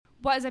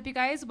What is up, you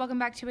guys? Welcome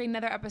back to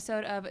another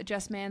episode of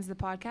Just Man's the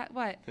Podcast.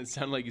 What? It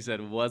sounded like you said,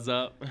 what's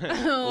up?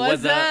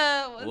 What's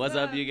up? What's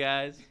up, you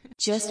guys?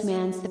 Just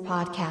Man's the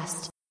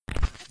Podcast.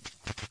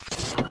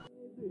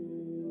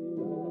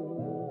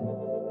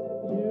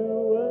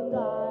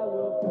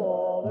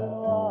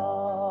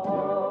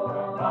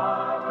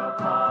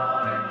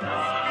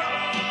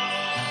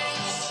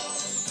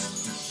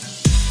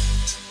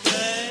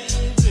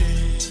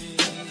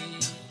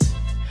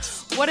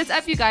 What is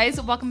up, you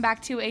guys? Welcome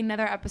back to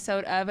another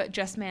episode of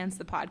Just Man's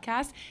the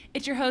Podcast.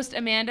 It's your host,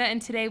 Amanda,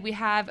 and today we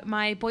have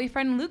my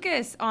boyfriend,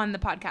 Lucas, on the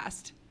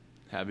podcast.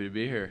 Happy to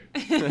be here.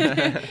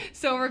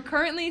 So we're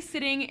currently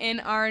sitting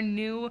in our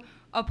new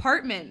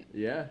apartment.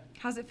 Yeah.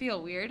 How's it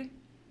feel? Weird?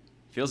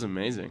 Feels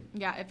amazing.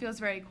 Yeah, it feels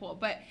very cool.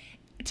 But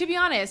to be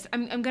honest,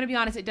 I'm going to be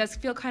honest, it does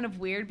feel kind of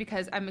weird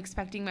because I'm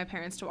expecting my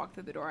parents to walk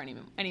through the door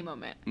any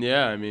moment.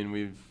 Yeah, I mean,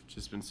 we've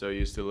just been so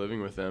used to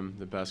living with them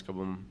the past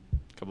couple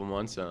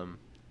months.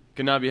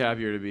 Could not be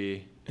happier to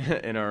be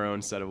in our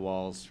own set of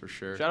walls, for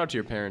sure. Shout out to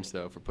your parents,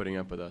 though, for putting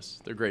up with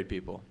us. They're great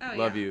people. Oh,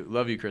 Love yeah. you.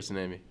 Love you, Chris and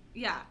Amy.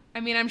 Yeah. I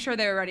mean, I'm sure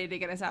they were ready to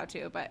get us out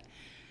too, but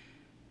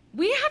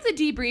we have to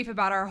debrief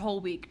about our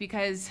whole week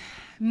because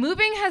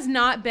moving has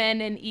not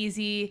been an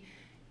easy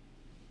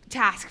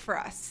task for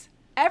us.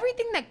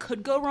 Everything that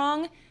could go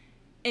wrong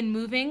in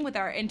moving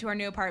into our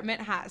new apartment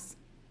has.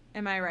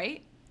 Am I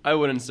right? I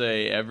wouldn't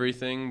say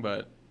everything,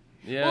 but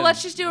yeah. Well,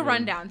 let's just do a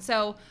rundown.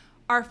 So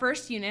our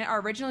first unit, our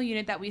original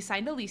unit that we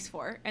signed a lease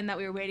for and that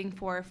we were waiting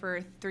for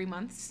 3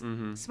 months,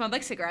 smelled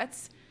like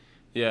cigarettes.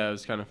 Yeah, it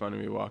was kind of funny.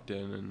 We walked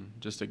in and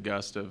just a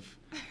gust of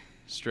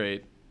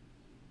straight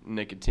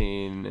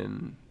nicotine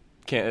and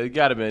it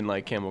got to have been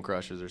like Camel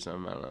Crushers or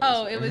something. I don't know.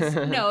 Oh, it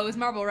was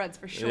Marlboro Reds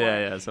for sure.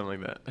 Yeah,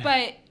 something like that.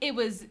 But it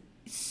was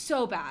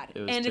so bad.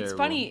 It was and terrible. It's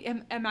funny.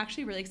 I'm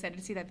actually really excited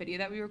to see that video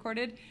that we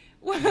recorded.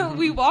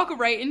 We walk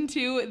right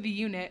into the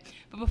unit,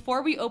 but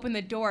before we open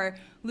the door,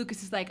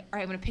 Lucas is like, "All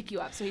right, I'm gonna pick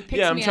you up." So he picks me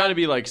up. Yeah, I'm trying to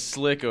be like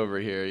slick over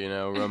here,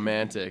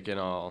 romantic and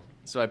all.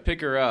 So I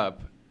pick her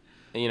up,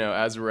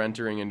 as we're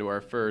entering into our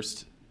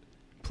first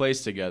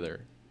place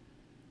together.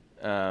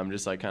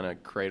 Just like kind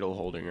of cradle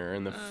holding her,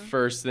 and the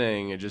first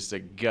thing, just a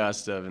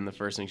gust of, and the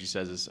first thing she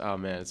says is, "Oh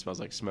man, it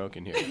smells like smoke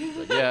in here."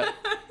 Like, yeah.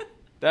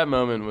 That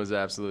moment was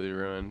absolutely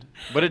ruined.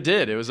 But it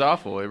did. It was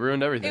awful. It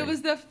ruined everything. It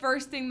was the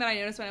first thing that I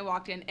noticed when I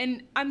walked in.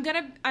 And I'm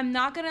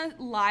not gonna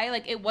lie,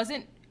 like it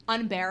wasn't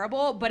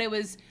unbearable, but it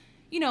was,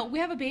 we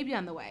have a baby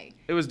on the way.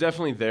 It was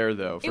definitely there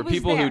though. For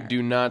people who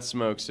do not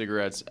smoke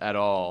cigarettes at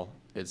all,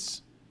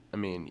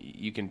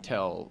 you can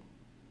tell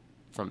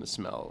from the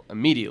smell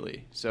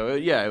immediately. So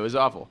yeah, it was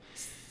awful.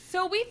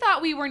 So we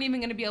thought we weren't even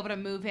gonna be able to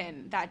move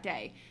in that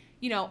day.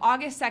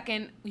 August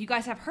 2nd, you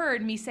guys have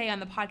heard me say on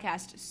the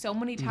podcast so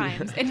many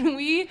times, and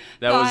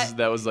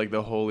that was like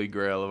the holy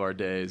grail of our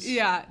days.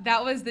 Yeah,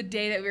 that was the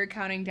day that we were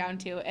counting down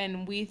to,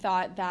 and we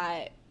thought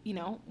that,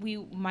 we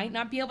might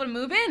not be able to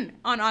move in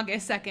on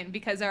August 2nd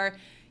because our,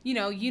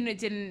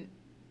 unit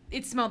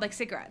it smelled like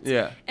cigarettes.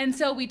 Yeah. And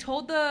so we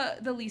told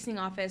the leasing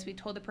office, we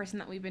told the person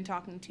that we've been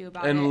talking to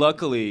about it. And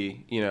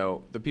luckily,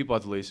 the people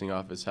at the leasing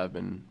office have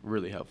been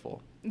really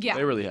helpful. Yeah.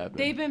 They really have been.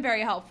 They've been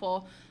very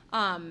helpful.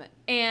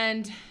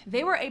 And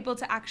they were able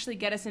to actually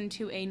get us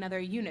into another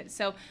unit.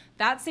 So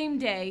that same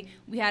day,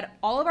 we had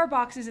all of our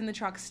boxes in the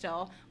truck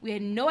still. We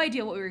had no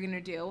idea what we were going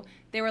to do.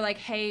 They were like,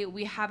 hey,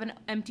 we have an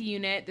empty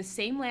unit, the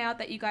same layout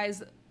that you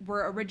guys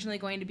were originally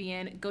going to be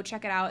in. Go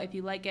check it out. If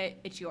you like it,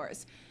 it's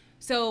yours.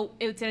 So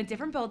it's in a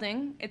different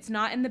building. It's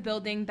not in the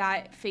building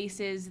that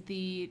faces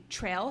the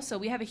trail. So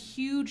we have a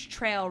huge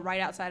trail right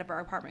outside of our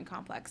apartment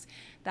complex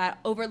that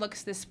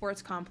overlooks this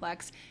sports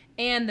complex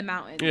and the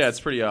mountains. Yeah,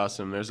 it's pretty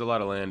awesome. There's a lot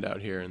of land out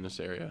here in this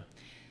area.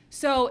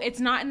 So it's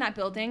not in that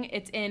building.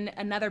 It's in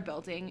another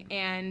building,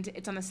 and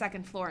it's on the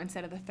second floor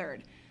instead of the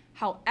third.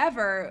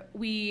 However,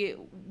 we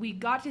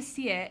got to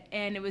see it,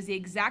 and it was the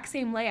exact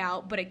same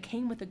layout, but it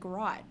came with a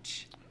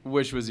garage.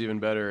 Which was even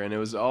better, and it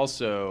was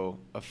also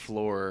a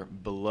floor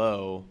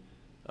below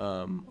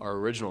our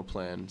original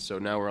plan. So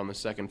now we're on the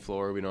second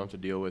floor. We don't have to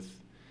deal with,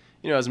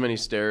 as many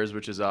stairs,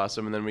 which is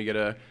awesome. And then we get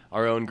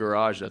our own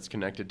garage that's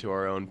connected to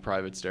our own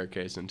private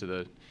staircase into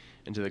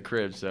the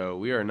crib. So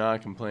we are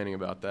not complaining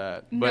about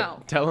that. No.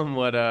 But tell them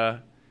what,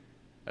 as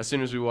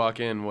soon as we walk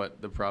in,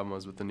 what the problem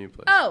was with the new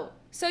place. Oh,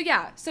 so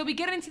yeah. So we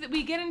get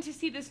in to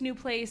see this new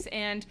place,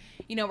 and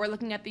we're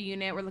looking at the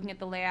unit, we're looking at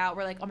the layout.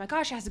 We're like, oh my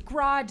gosh, it has a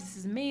garage. This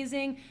is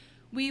amazing.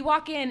 We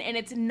walk in and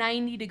it's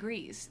 90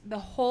 degrees. The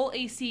whole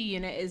AC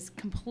unit is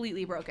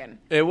completely broken.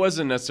 It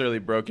wasn't necessarily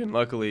broken.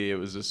 Luckily, it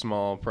was a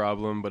small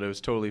problem, but it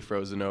was totally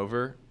frozen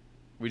over.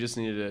 We just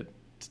needed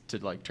to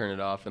like turn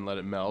it off and let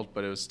it melt,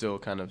 but it was still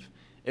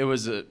it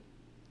was a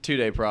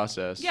 2-day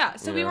process. Yeah,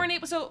 so we were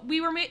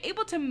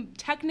able to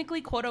technically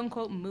quote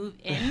unquote move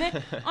in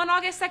on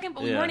August 2nd,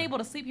 but we weren't able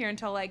to sleep here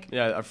until August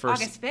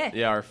 5th.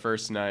 Yeah, our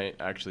first night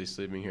actually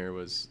sleeping here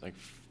was like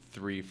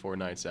 3-4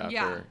 nights after.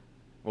 Yeah.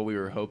 what we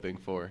were hoping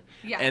for.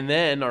 Yeah. And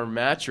then our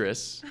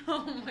mattress,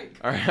 Oh my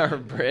God. our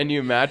brand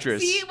new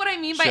mattress. See what I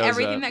mean by shows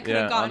everything up. that could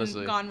Yeah, have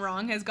honestly. gone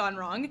wrong has gone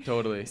wrong.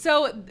 Totally.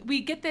 So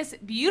we get this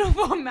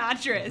beautiful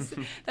mattress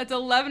that's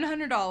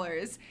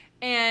 $1,100,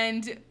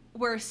 and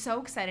we're so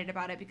excited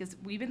about it because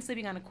we've been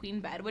sleeping on a queen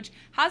bed, which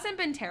hasn't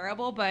been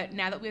terrible, but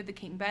now that we have the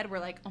king bed, we're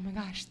like, oh my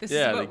gosh, this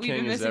Yeah, is what the we've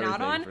king been is missing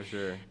out everything on. for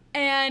sure.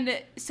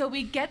 And so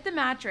we get the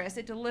mattress,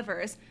 it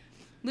delivers.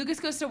 Lucas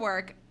goes to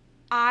work.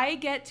 I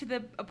get to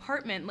the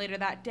apartment later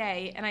that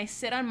day, and I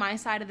sit on my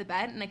side of the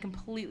bed, and I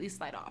completely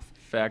slide off.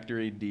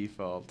 Factory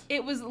default.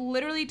 It was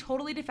literally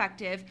totally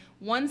defective.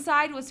 One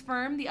side was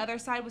firm, the other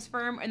side was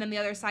firm, and then the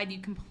other side you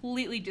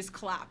completely just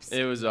collapsed.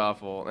 It was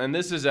awful. And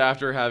this is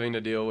after having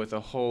to deal with a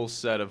whole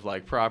set of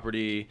like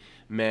property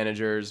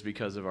managers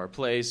because of our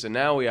place. And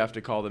now we have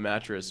to call the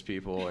mattress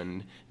people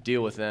and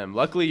deal with them.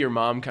 Luckily, your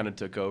mom kind of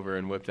took over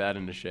and whipped that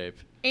into shape.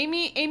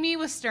 Amy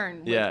was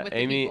stern. Yeah, with the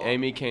Amy people.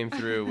 Amy came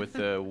through with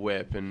the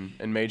whip and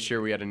made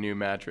sure we had a new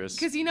mattress.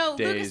 Because, you know,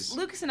 days.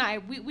 Lucas and I,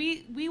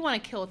 we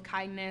want to kill with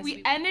kindness.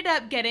 We ended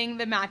up getting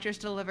the mattress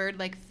delivered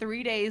like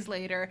 3 days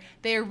later.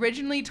 They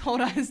originally told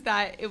us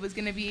that it was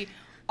going to be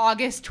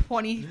August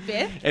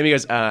 25th. Amy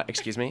goes,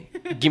 excuse me,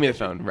 give me the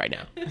phone right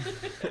now.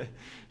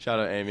 Shout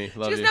out Amy,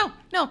 love She you. goes,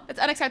 no, it's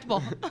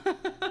unacceptable.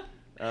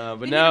 But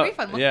We need now, a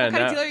refund. What yeah, kind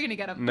of now, deal are you going to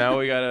get them? now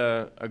we got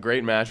a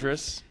great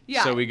mattress.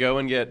 Yeah. So we go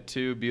and get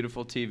 2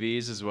 beautiful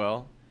TVs as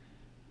well.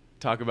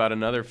 Talk about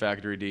another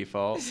factory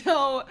default.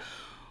 So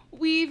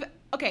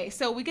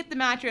so we get the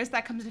mattress,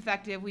 that comes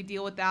defective, we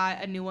deal with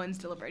that, a new one's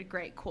delivered.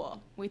 Great,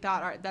 cool. We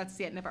thought that's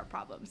the end of our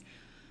problems.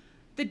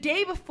 The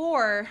day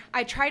before,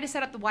 I tried to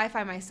set up the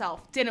Wi-Fi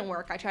myself. Didn't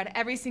work. I tried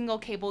every single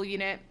cable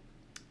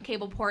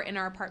port in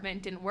our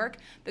apartment, didn't work.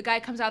 The guy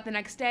comes out the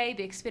next day,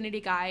 the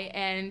Xfinity guy,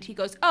 and he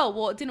goes, oh,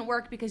 well, it didn't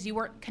work because you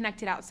weren't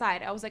connected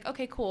outside. I was like,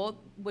 okay,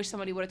 cool. Wish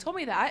somebody would have told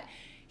me that.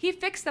 He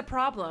fixed the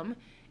problem,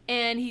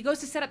 and he goes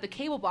to set up the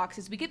cable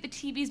boxes. We get the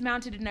TVs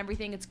mounted and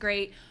everything. It's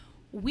great.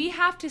 We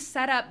have to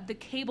set up the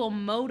cable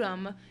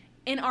modem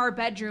in our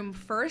bedroom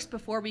first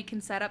before we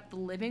can set up the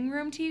living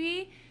room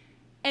TV.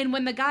 And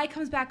when the guy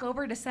comes back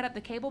over to set up the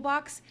cable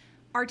box,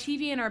 our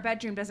TV in our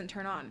bedroom doesn't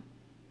turn on.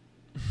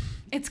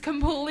 It's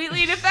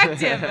completely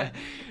defective.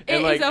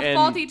 It is a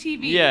faulty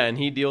TV. Yeah, and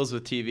he deals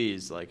with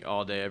TVs like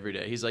all day, every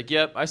day. He's like,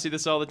 yep, I see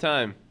this all the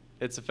time.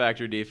 It's a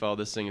factory default.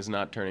 This thing is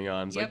not turning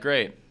on. It's Yep. like,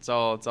 great. It's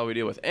all we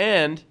deal with.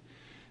 And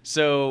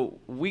so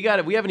we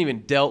haven't even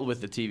dealt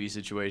with the TV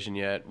situation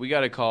yet. We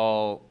got to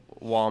call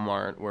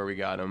Walmart where we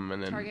got them,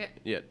 and then Target.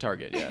 Yeah,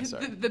 Target. Yeah,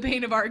 sorry. the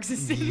bane of our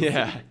existence.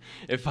 Yeah,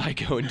 if I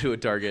go into a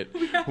Target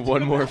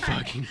one more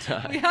fucking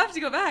time, We have to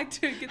go back to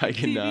get the I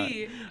cannot.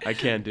 TV. I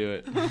can't do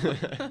it.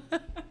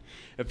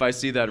 If I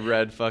see that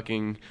red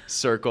fucking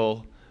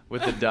circle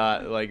with the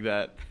dot like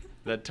that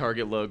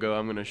Target logo,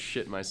 I'm gonna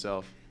shit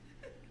myself.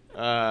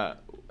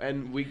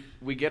 And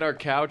we get our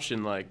couch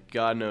in like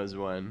God knows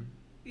when.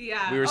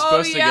 Yeah. We were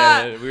supposed to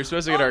get it. We were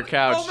supposed to get our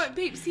couch. Oh, my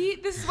babe, see,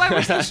 this is why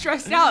we're so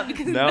stressed out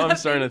because Now I'm nothing-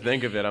 starting to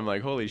think of it. I'm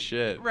like, holy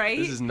shit. Right?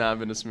 This has not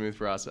been a smooth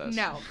process.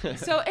 No.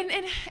 So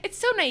and it's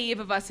so naive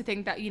of us to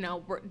think that, you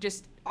know, we're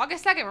just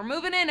August 2nd, we're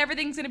moving in,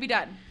 everything's gonna be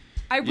done.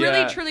 I really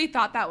Yeah. truly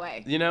thought that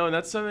way. You know, and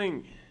that's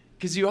something,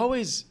 because you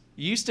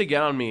used to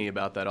get on me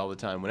about that all the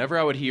time. Whenever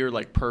I would hear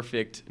like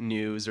perfect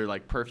news or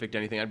like perfect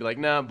anything, I'd be like,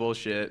 nah,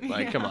 bullshit.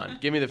 Like, Yeah. come on,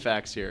 give me the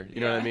facts here.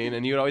 You know what I Yeah. mean?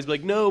 And you would always be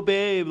like, no,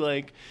 babe,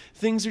 like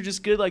things are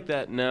just good like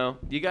that. No,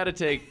 you got to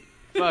take,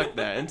 fuck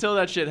that. Until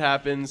that shit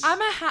happens.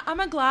 I'm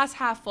a glass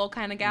half full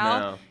kind of gal.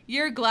 No.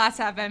 You're a glass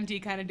half empty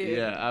kind of dude.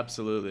 Yeah,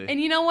 absolutely.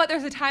 And you know what?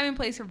 There's a time and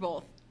place for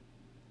both.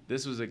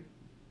 This was a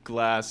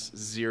glass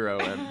zero,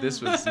 and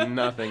this was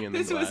nothing in the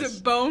This glass. was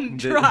a bone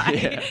dry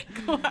Yeah.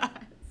 glass.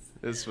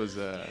 This was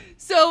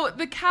So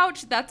the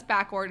couch, that's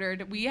back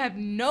ordered. We have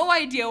no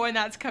idea when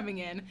that's coming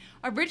in.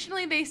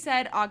 Originally they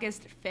said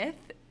August 5th,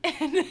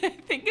 and I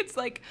think it's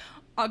like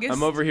August.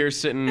 I'm over here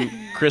sitting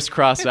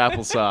crisscross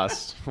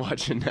applesauce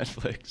watching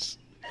Netflix.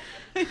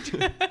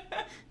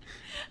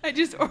 I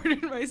just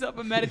ordered myself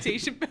a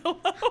meditation pillow.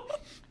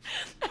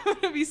 I'm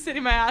gonna be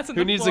sitting my ass on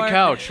Who the needs floor. a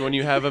couch when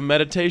you have a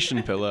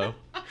meditation pillow?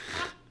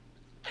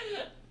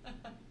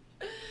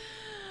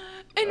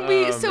 And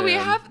Oh, we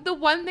man. have the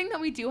one thing that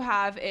we do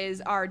have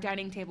is our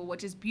dining table,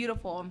 which is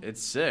beautiful.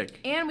 It's sick.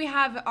 And we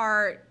have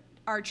our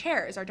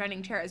chairs, our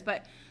dining chairs,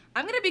 but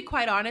I'm going to be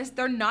quite honest,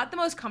 they're not the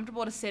most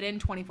comfortable to sit in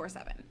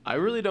 24/7. I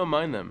really don't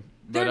mind them,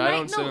 but They're I ni-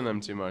 don't sit no, in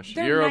them too much.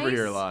 They're You're over nice-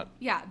 here a lot.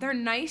 Yeah, they're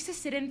nice to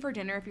sit in for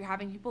dinner if you're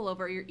having people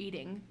over, you're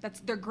eating.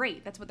 They're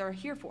great. That's what they're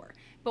here for.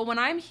 But when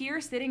I'm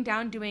here sitting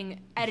down doing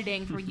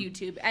editing for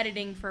YouTube,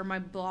 editing for my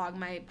blog,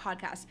 my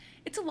podcast,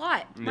 it's a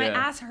lot. My Yeah.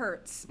 ass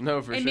hurts.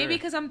 No, for and sure. maybe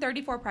because I'm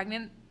 34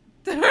 pregnant.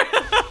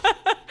 I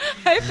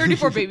have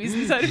 34 babies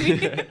inside of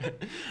me.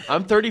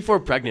 I'm 34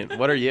 pregnant.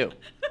 What are you?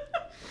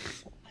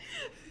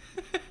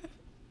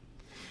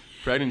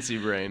 Pregnancy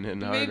brain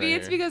and hard Maybe right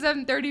it's here. because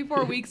I'm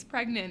 34 weeks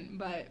pregnant,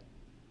 but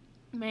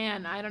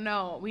man, I don't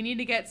know. We need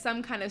to get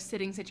some kind of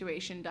sitting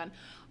situation done.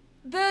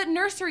 The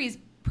nursery is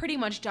pretty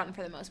much done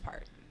for the most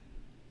part.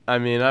 I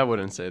mean, I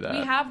wouldn't say that.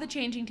 We have the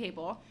changing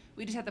table.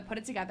 We just have to put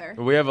it together.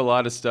 We have a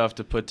lot of stuff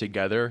to put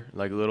together,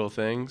 like little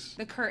things.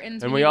 The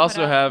curtains. And we we need to also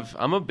put up. have.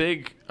 I'm a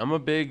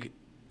big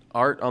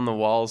art on the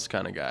walls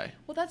kind of guy.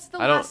 Well, that's the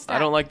I don't. last step. I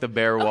don't like the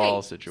bare Okay,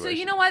 wall situation. So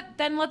you know what?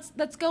 Then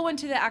let's go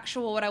into the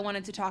actual what I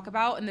wanted to talk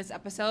about in this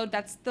episode.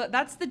 That's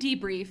the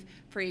debrief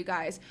for you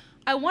guys.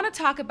 I want to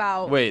talk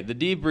about. Wait, the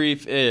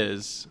debrief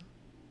is.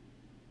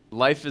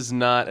 Life is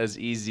not as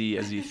easy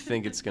as you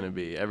think it's gonna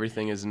be.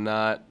 Everything is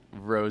not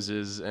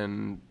roses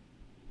and.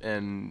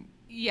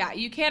 Yeah,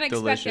 you can't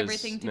expect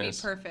everything to be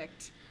Deliciousness.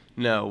 perfect.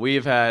 No,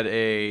 we've had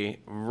a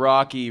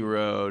rocky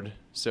road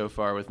so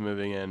far with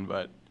moving in,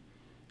 but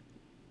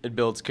it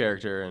builds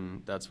character,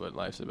 and that's what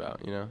life's about,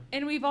 you know?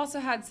 And we've also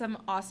had some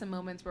awesome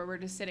moments where we're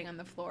just sitting on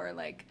the floor,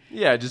 like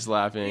Yeah, just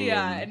laughing.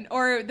 yeah,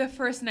 or the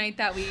first night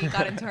that we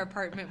got into our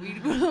apartment,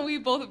 we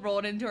both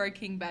rolled into our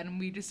king bed and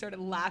we just started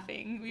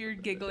laughing. We were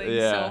giggling so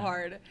Yeah.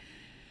 hard.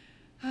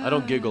 I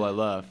don't giggle, I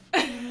laugh.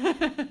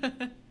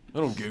 I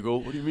don't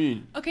giggle. What do you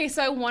mean? Okay,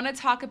 so I want to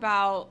talk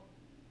about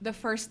the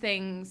first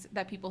things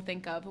that people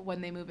think of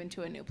when they move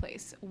into a new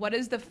place. What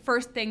is the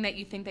first thing that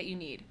you think that you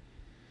need?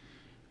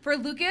 For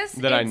Lucas,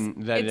 That I it's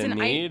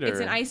need, it's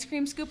or- an ice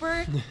cream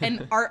scooper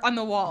and art on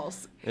the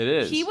walls. It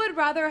is. He would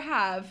rather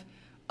have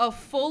a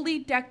fully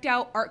decked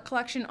out art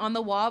collection on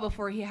the wall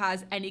before he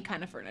has any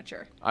kind of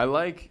furniture. I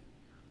like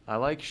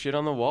shit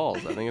on the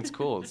walls. I think it's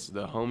cool. It's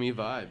the homey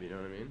vibe, you know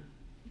what I mean?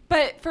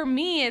 But for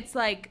me, it's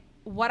like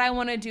what I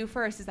want to do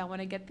first is I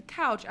want to get the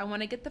couch, I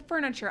want to get the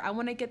furniture, I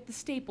want to get the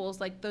staples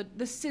like the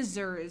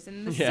scissors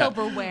and the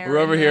silverware. We're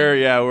over and here,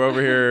 we're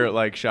over here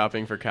like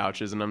shopping for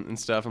couches and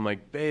stuff. I'm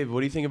like, babe,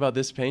 what do you think about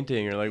this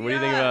painting? Or like, what do you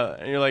think Yeah. about?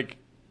 And you're like,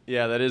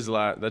 yeah,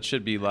 that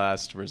should be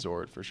last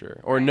resort for sure.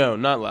 Or no,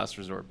 not last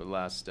resort, but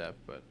last step.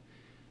 But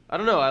I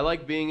don't know. I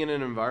like being in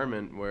an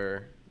environment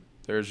where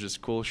there's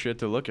just cool shit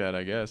to look at,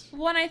 I guess.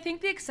 Well, and I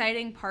think the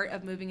exciting part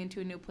of moving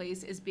into a new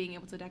place is being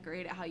able to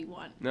decorate it how you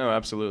want. No,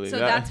 absolutely. So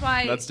that's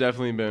why- that's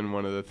definitely been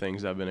one of the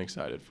things I've been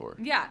excited for.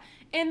 Yeah.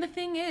 And the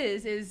thing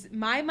is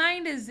my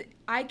mind is,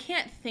 I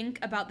can't think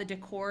about the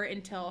decor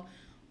until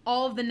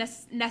all of the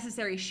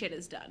necessary shit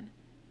is done,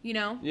 you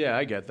know? Yeah,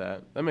 I get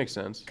that. That makes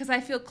sense. Because I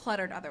feel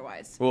cluttered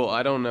otherwise. Well,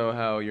 I don't know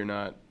how you're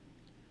not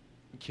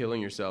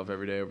killing yourself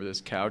every day over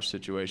this couch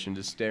situation,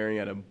 just staring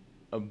at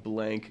a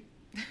blank,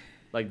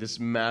 like this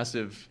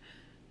massive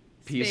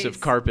piece of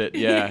Space. carpet.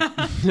 Yeah.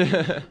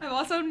 I've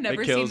also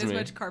never seen kills this me.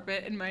 much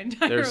carpet in my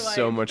entire There's life.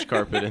 so much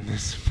carpet in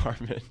this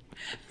apartment.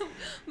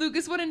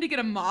 Lucas wanted to get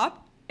a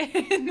mop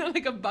and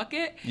like a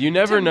bucket. You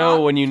never to know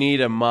mop. when you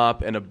need a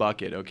mop and a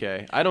bucket,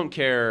 okay? I don't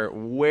care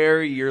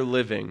where you're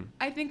living.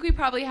 I think we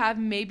probably have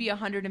maybe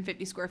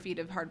 150 square feet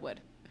of hardwood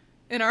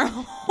in our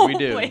whole We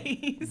do.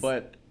 place.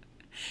 But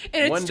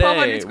and it's one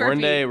 1,200 square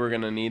feet. day we're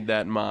going to need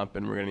that mop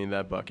and we're going to need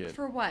that bucket.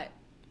 For what?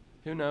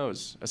 Who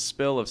knows? A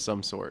spill of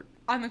some sort.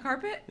 On the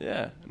carpet?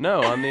 Yeah.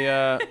 No, on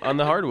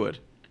the hardwood.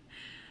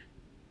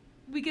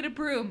 We get a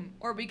broom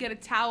or we get a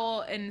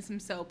towel and some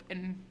soap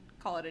and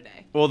call it a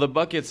day. Well, the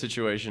bucket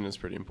situation is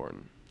pretty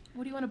important.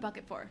 What do you want a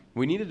bucket for?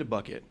 We needed a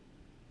bucket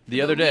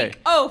the other day. Leak.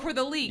 Oh, for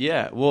the leak.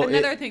 Yeah, well,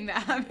 another thing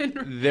that happened.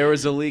 There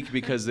was a leak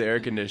because the air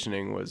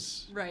conditioning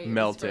was Right, it was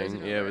melting.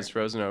 frozen Yeah, it over. was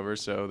frozen over,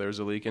 so there was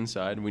a leak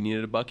inside. We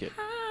needed a bucket.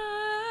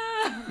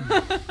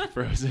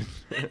 Frozen.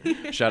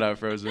 Shout out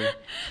Frozen.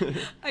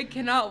 I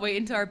cannot wait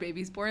until our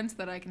baby's born so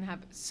that I can have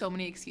so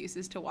many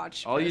excuses to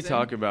watch All you Frozen.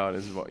 talk about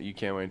is you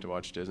can't wait to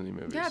watch Disney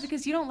movies. Yeah,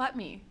 because you don't let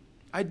me.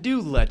 I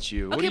do let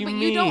you. What Okay, do you but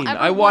mean? you don't ever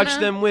I watch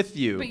wanna- them with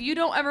you. But you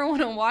don't ever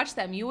want to watch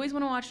them. You always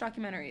want to watch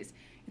documentaries.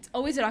 It's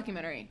always a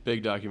documentary.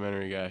 Big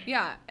documentary guy.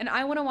 Yeah, and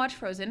I want to watch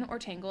Frozen or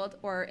Tangled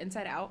or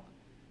Inside Out.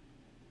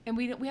 And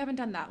we haven't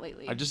done that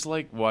lately. I just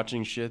like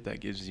watching shit that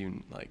gives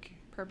you like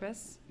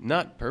Purpose,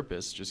 not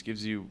purpose, just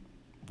gives you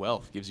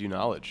wealth, gives you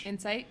knowledge,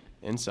 insight,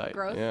 insight.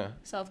 growth, Yeah.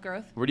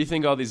 self-growth. Where do you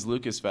think all these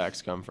Lucas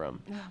facts come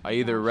from? Oh I my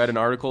either gosh. read an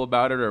article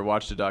about it or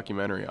watched a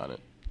documentary on it.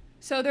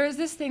 So there's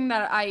this thing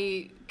that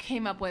I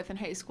came up with in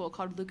high school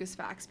called Lucas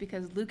Facts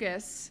because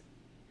Lucas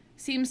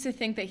seems to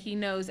think that he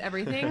knows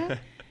everything.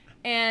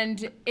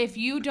 And if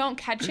you don't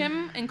catch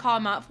him and call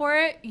him out for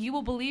it, you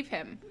will believe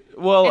him.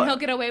 Well, And he'll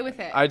get away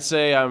with it. I'd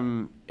say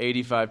I'm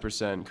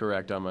 85%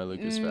 correct on my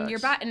Lucas facts. You're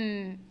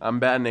batting. I'm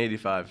batting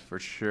 85 for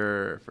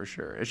sure, for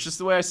sure. It's just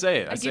the way I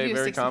say it. I I'd say give it you a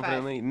very 65.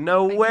 confidently.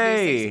 No I give you a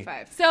way.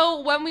 65.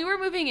 So when we were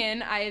moving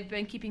in, I've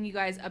been keeping you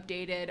guys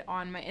updated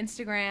on my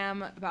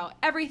Instagram about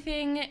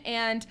everything,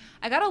 and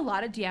I got a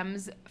lot of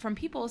DMs from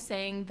people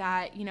saying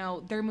that, you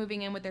know, they're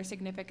moving in with their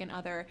significant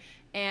other,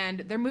 and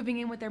they're moving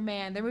in with their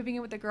man, they're moving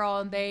in with their girl,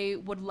 and they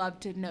would love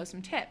to know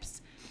some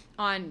tips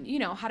on, you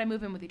know, how to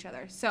move in with each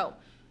other. So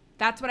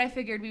that's what I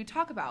figured we would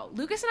talk about.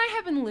 Lucas and I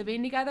have been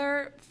living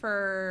together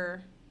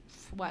for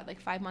what, like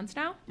 5 months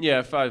now?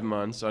 Yeah, 5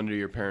 months under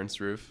your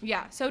parents' roof.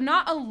 Yeah, so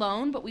not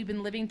alone, but we've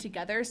been living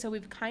together, so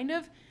we've kind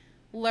of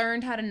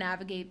learned how to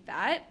navigate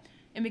that,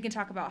 and we can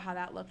talk about how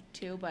that looked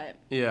too, but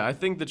Yeah, I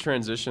think the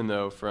transition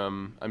though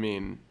from,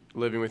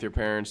 living with your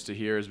parents to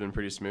here has been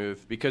pretty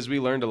smooth because we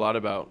learned a lot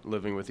about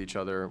living with each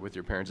other with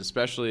your parents,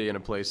 especially in a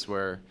place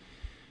where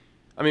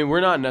I mean,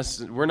 we're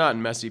not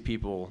messy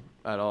people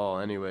at all,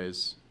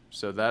 anyways.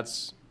 So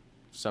that's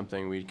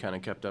something we kind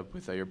of kept up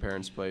with at your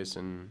parents' place,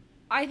 and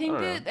I think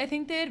don't know. I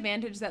think the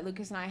advantage that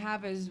Lucas and I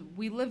have is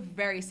we live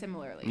very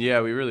similarly.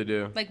 Yeah, we really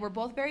do. Like, we're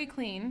both very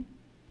clean.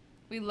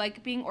 We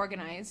like being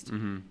organized.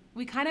 Mm-hmm.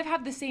 We kind of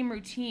have the same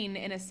routine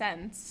in a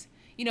sense.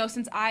 You know,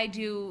 since I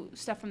do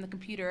stuff from the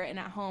computer and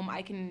at home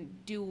I can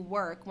do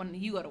work when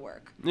you go to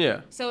work.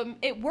 Yeah. So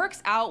it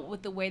works out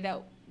with the way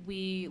that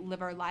we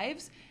live our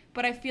lives,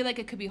 but I feel like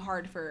it could be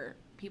hard for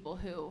people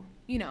who,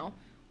 you know,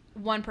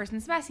 one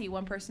person's messy,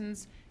 one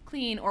person's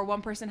clean, or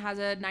one person has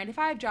a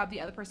 9-to-5 job, the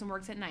other person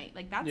works at night.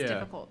 Like, that's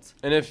difficult.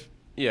 And if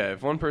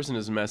one person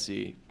is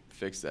messy,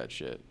 fix that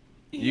shit.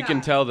 You can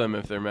Yeah. tell them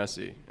if they're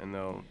messy, and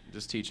they'll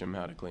just teach them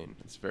how to clean.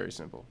 It's very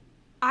simple.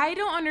 I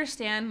don't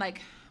understand,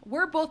 like,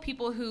 we're both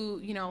people who,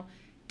 you know,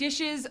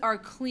 dishes are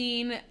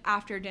clean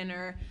after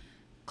dinner,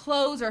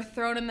 clothes are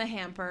thrown in the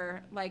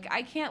hamper. Like,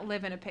 I can't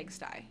live in a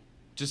pigsty.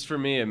 Just for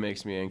me, it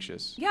makes me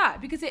anxious. Yeah,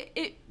 because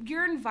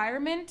your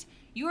environment,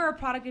 you are a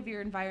product of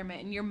your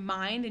environment, and your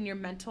mind and your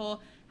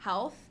mental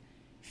health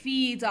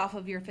feeds off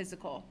of your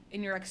physical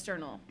and your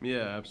external.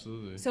 Yeah,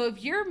 absolutely. So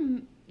if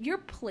your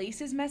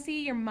place is messy,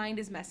 your mind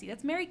is messy.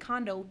 That's Marie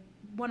Kondo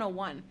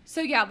 101. So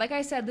yeah, like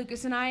I said,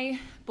 Lucas and I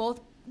both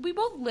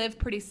live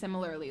pretty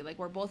similarly. Like,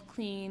 we're both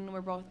clean,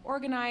 we're both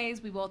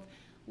organized, we both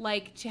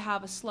like to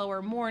have a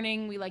slower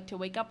morning, we like to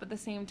wake up at the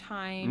same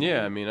time.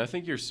 Yeah, I mean, I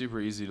think you're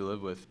super easy to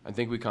live with. I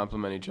think we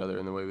complement each other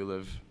in the way we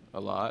live a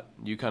lot.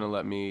 You kind of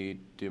let me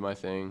do my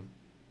thing.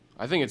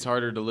 I think it's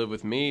harder to live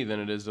with me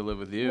than it is to live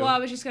with you. Well, I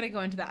was just going to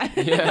go into that.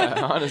 Yeah,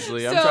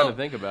 honestly, I'm trying to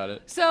think about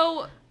it.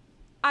 So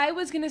I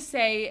was going to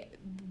say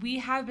we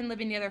have been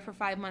living together for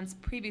 5 months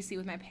previously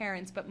with my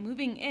parents, but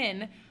moving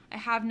in, I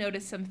have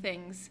noticed some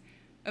things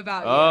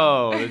about you.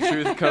 Oh, the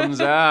truth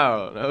comes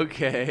out.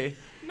 Okay.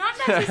 Not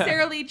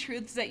necessarily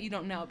truths that you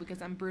don't know,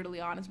 because I'm brutally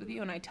honest with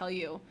you and I tell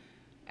you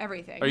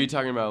everything. Are you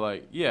talking about,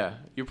 like, yeah,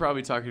 you're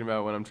probably talking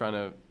about when I'm trying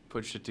to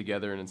put shit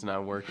together and it's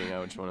not working.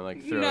 I just want to,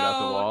 like, throw it out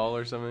the No. wall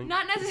or something.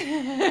 Not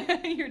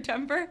necessarily your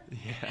temper.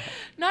 Yeah.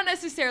 Not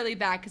necessarily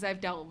that, because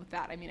I've dealt with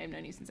that. I mean, I've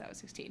known you since I was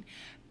 16.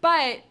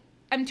 But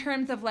in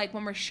terms of, like,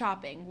 when we're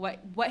shopping,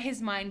 what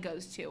his mind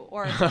goes to,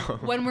 or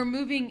when we're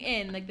moving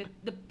in, like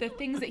the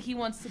things that he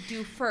wants to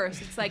do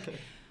first. It's like,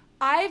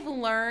 I've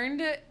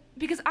learned,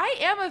 because I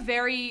am a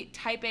very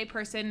type A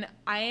person.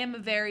 I am a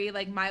very,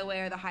 like, my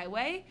way or the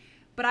highway.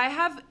 But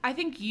I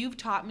think you've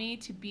taught me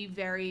to be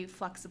very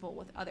flexible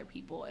with other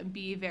people and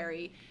be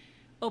very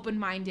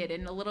open-minded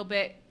and a little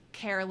bit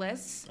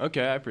careless.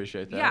 Okay, I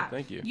appreciate that. Yeah.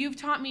 Thank you. You've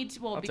taught me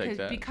to, well, I'll take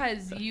that.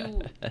 because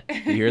you You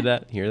hear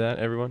that? Hear that,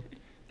 everyone?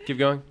 Keep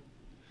going.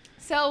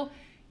 So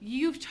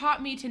you've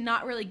taught me to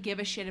not really give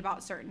a shit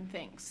about certain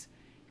things,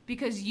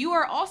 because you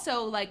are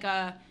also like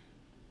a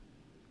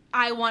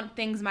I want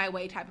things my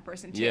way type of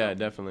person too. Yeah,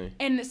 definitely.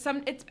 And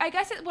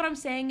what I'm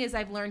saying is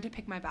I've learned to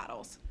pick my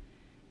battles.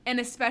 And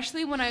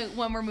especially when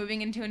we're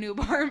moving into a new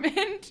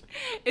apartment,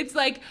 it's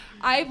like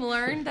I've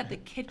learned that the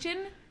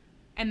kitchen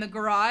and the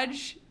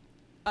garage,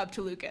 up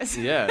to Lucas.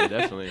 Yeah,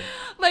 definitely.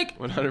 Like,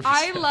 100%.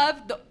 I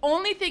love, the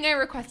only thing I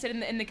requested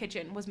in the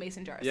kitchen was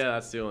mason jars. Yeah,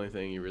 that's the only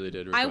thing you really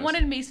did request. I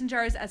wanted mason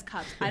jars as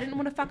cups. I didn't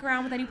want to fuck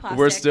around with any plastic.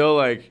 We're still,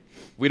 like,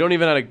 we don't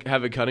even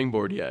have a cutting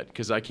board yet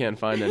because I can't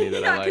find any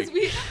that I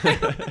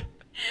like.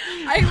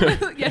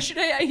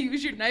 Yesterday I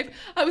used your knife.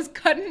 I was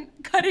cutting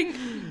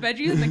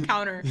veggies on the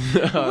counter.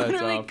 That's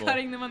Literally awful.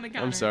 cutting them on the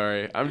counter. I'm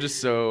sorry. I'm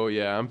just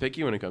I'm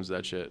picky when it comes to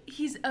that shit.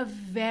 He's a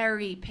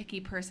very picky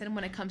person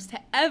when it comes to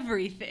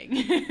everything.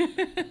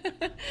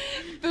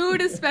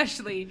 Food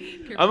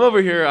especially. I'm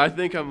over here. I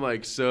think I'm,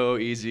 like, so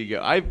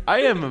I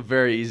am a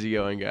very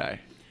easygoing guy.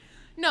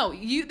 No,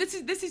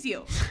 this is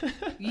you.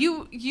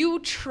 You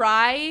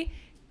try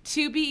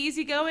to be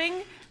easygoing.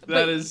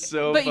 That is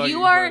so But fucking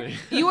you are funny.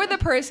 you are the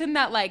person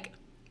that, like,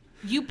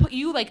 you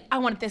like, I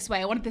want it this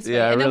way, I want it this way.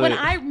 Yeah, And then when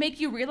really. I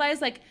make you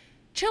realize, like,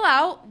 chill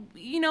out,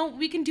 you know,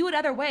 we can do it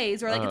other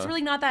ways, or like it's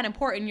really not that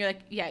important. You're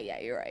like, yeah,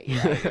 you're right.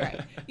 You're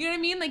right. You know what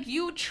I mean? Like,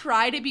 you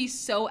try to be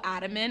so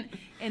adamant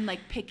and,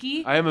 like,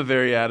 picky. I am a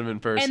very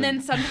adamant person. And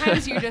then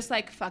sometimes you're just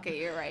like, fuck it,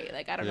 you're right.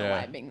 Like, I don't know Yeah. why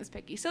I'm being this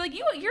picky. So, like,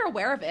 you're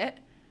aware of it.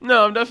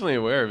 No, I'm definitely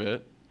aware of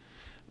it.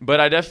 But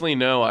I definitely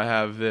know I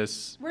have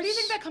this Where do you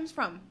think that comes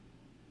from?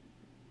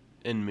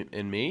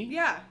 in me.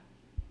 Yeah.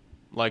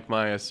 Like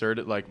my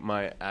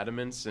my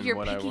adamance and Your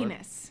what I want.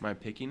 pickiness. My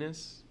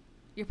pickiness.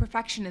 Your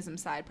perfectionism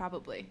side,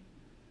 probably.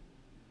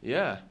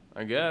 Yeah,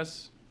 I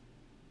guess.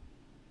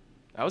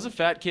 I was a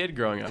fat kid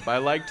growing up. I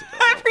liked.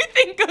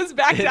 Everything goes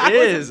back to It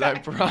is. I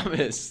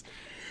promise.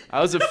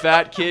 I was a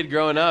fat kid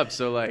growing up,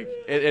 so, like,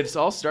 it's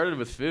all started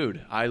with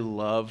food. I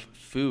love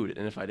food,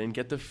 and if I didn't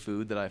get the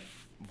food that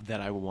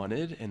I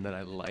wanted and that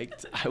I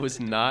liked, I was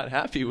not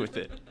happy with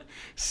it.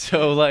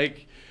 So,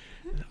 like,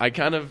 I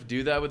kind of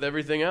do that with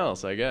everything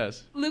else, I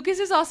guess. Lucas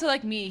is also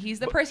like me.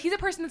 He's a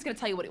person that's going to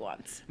tell you what he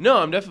wants. No,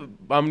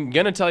 I'm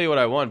gonna tell you what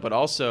I want, but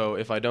also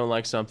if I don't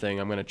like something,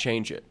 I'm gonna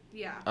change it.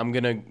 Yeah. I'm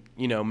going to,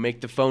 you know,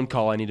 make the phone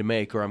call I need to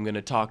make, or I'm going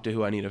to talk to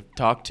who I need to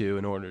talk to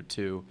in order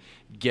to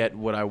get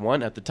what I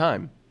want at the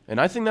time.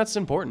 And I think that's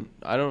important.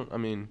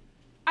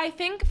 I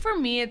think for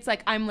me, it's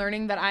like I'm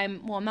learning that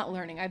I'm not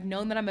learning. I've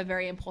known that I'm a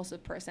very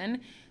impulsive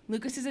person.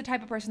 Lucas is the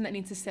type of person that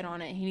needs to sit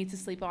on it. He needs to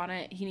sleep on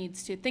it. He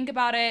needs to think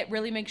about it,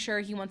 really make sure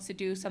he wants to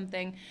do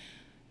something.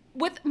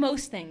 With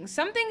most things,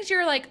 some things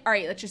you're like, all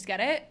right, let's just get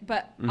it.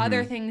 But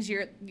other things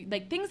you're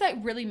like, things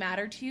that really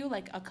matter to you,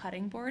 like a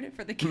cutting board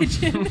for the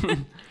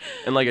kitchen.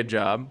 And like a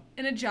job.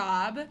 And a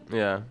job.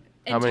 Yeah.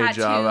 And How many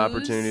job tattoos.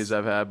 opportunities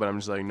I've had, but I'm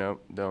just like,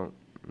 nope, don't,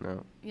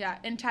 no. Yeah,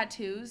 and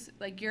tattoos.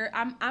 Like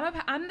I'm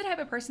the type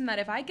of person that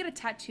if I get a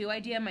tattoo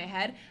idea in my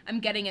head, I'm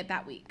getting it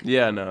that week.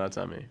 Yeah, no, that's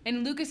not me.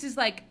 And Lucas is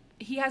like,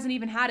 he hasn't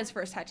even had his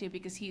first tattoo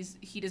because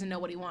he doesn't know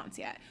what he wants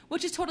yet,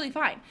 which is totally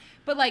fine.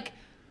 But like,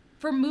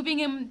 for moving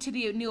him to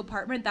the new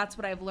apartment, that's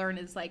what I've learned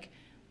is like,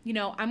 you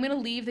know, I'm going to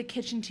leave the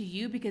kitchen to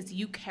you because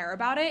you care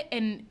about it.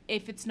 And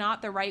if it's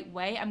not the right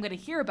way, I'm going to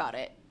hear about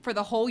it for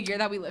the whole year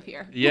that we live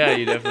here. Yeah,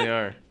 you definitely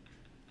are.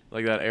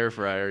 Like that air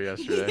fryer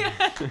yesterday.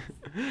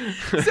 Yeah.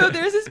 So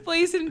there's this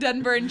place in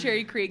Denver and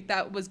Cherry Creek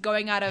that was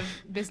going out of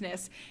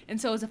business.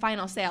 And so it was a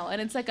final sale.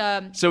 And it's like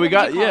a... So we what do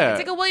got, you call it? yeah. It's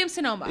like a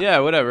Williams-Sonoma. Yeah,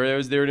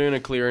 whatever. They were doing a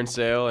clearance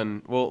sale,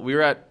 and, well, we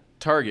were at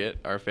Target,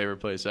 our favorite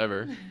place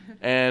ever,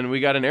 and we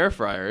got an air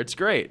fryer. It's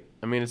great.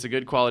 I mean, it's a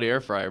good quality air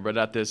fryer, but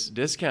at this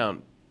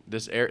discount,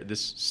 this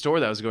store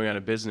that was going out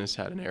of business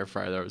had an air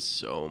fryer that was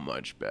so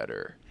much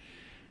better.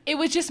 It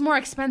was just more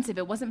expensive.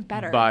 It wasn't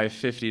better. By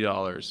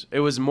 $50.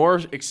 It was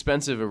more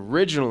expensive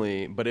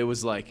originally, but it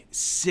was like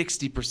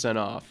 60%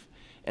 off.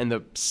 And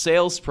the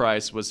sales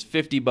price was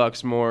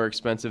 $50 more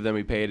expensive than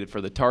we paid it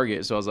for the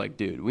Target. So I was like,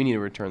 dude, we need to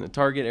return the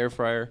Target air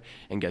fryer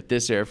and get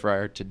this air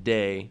fryer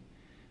today.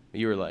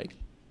 You were like,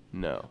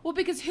 no. Well,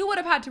 because who would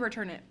have had to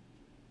return it?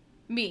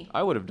 Me.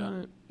 I would have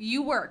done it.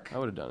 You work. I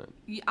would have done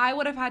it. I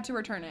would have had to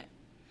return it.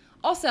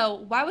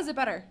 Also, why was it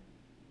better?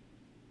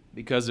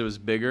 Because it was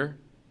bigger.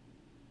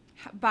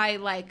 By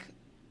like,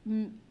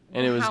 And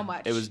it was how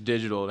much? It was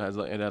digital.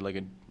 It had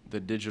like the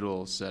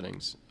digital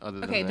settings other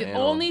than Okay, the the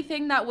analog. only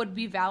thing that would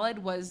be valid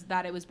was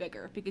that it was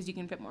bigger because you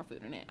can fit more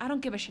food in it. I don't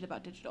give a shit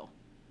about digital.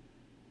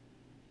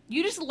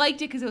 You just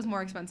liked it because it was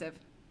more expensive.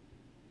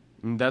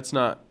 That's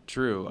not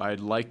true. I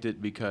liked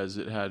it because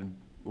it had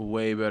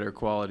way better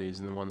qualities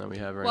than the one that we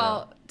have right now.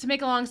 Well, to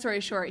make a long story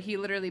short, he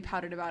literally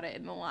pouted about it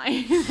in the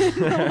line,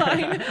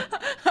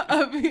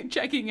 of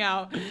checking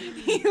out.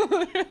 He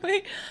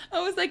literally,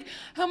 I was like,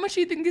 "How much do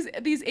you think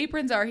these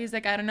aprons are?" He's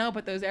like, "I don't know,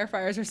 but those air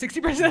fryers are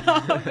 60%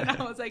 off." And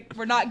I was like,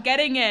 "We're not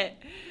getting it."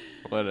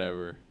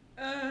 Whatever.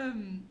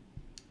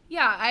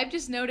 Yeah, I've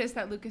just noticed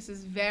that Lucas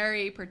is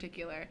very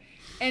particular,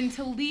 and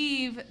to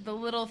leave the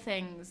little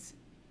things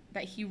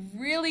that he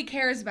really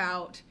cares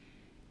about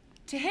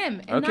to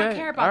him and not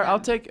care about them. I'll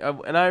take,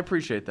 and I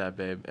appreciate that,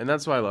 babe. And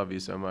that's why I love you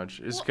so much.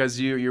 It's because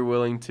you're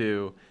willing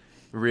to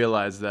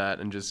realize that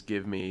and just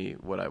give me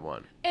what I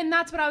want. And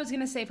that's what I was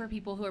going to say for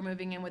people who are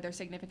moving in with their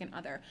significant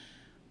other.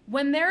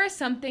 When there is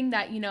something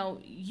that, you know,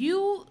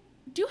 you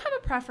do have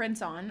a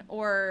preference on,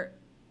 or,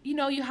 you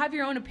know, you have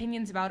your own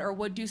opinions about, or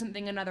would do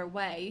something another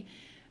way,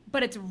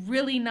 but it's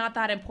really not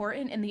that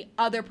important and the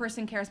other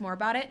person cares more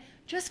about it,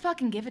 just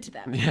fucking give it to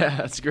them. Yeah,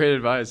 that's great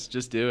advice.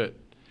 Just do it.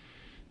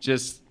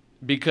 Just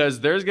because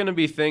there's going to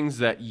be things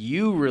that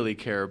you really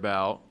care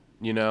about,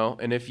 you know,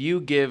 and if you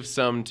give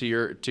some to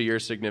your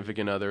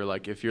significant other,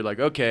 like if you're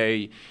like,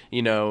 okay,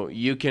 you know,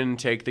 you can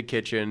take the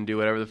kitchen, do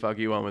whatever the fuck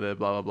you want with it,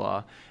 blah, blah,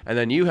 blah. And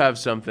then you have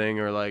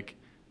something or like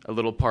a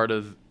little part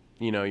of,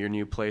 you know, your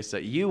new place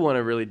that you want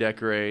to really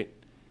decorate,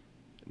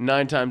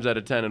 9 times out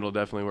of 10, it'll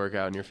definitely work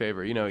out in your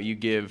favor. You know, you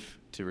give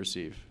to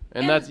receive.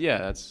 And that's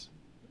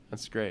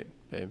great,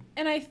 babe.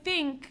 And I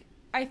think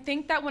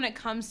that when it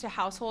comes to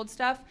household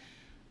stuff,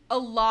 a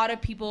lot of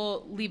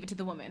people leave it to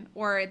the woman,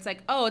 or it's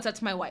like, oh, it's up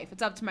to my wife,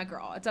 it's up to my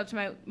girl, it's up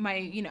to my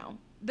you know,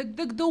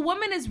 the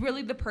woman is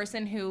really the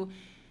person who,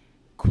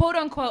 quote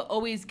unquote,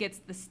 always gets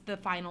the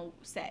final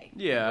say.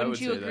 Yeah, Wouldn't I would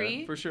you say agree?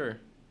 that for sure.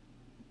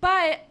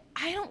 But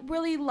I don't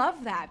really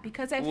love that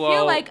because I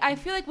feel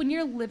like when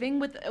you're living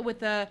with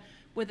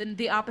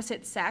the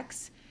opposite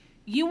sex,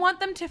 you want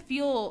them to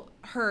feel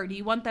heard.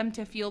 You want them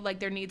to feel like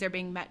their needs are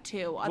being met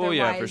too. Otherwise, Well,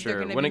 yeah, for sure.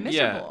 they're going to be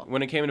miserable.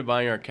 When it came to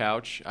buying our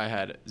couch, I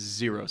had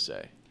zero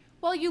say.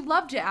 Well, you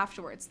loved it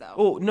afterwards, though.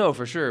 Oh no,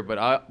 for sure. But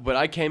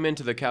I came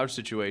into the couch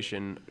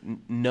situation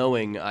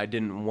knowing I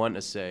didn't want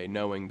a say,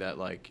 knowing that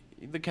like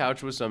the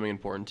couch was something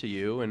important to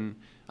you, and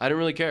I didn't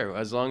really care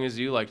as long as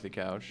you liked the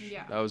couch.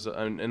 Yeah. That was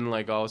and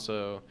like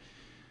also,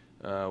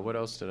 what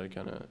else did I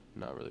kind of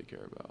not really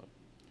care about?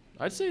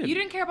 I'd say You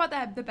didn't care about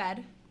the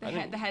bed,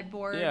 the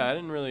headboard. Yeah, I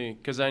didn't really,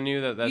 because I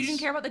knew that's. You didn't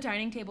care about the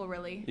dining table,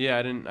 really. Yeah,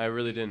 I didn't. I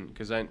really didn't,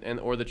 because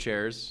or the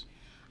chairs.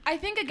 I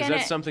think Because again,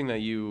 that's something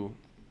that you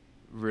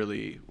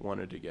really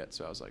wanted to get,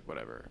 so I was like,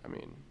 whatever. I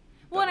mean.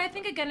 well, and I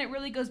think again, it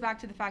really goes back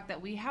to the fact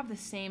that we have the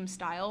same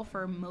style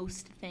for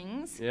most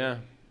things. Yeah.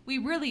 We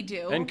really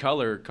do. And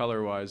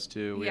color-wise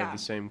too. We Yeah. have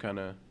the same kind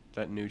of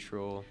that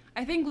neutral.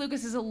 I think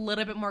Lucas is a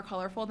little bit more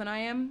colorful than I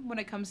am when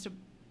it comes to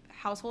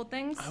household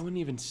things. I wouldn't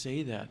even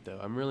say that though.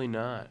 I'm really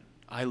not.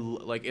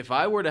 Like if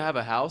I were to have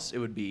a house, it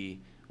would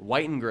be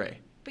white and gray.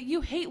 But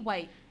you hate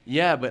white.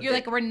 Yeah, but You're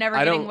like, we're never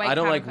I getting don't. white. I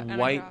don't like countertops.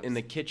 white in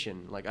the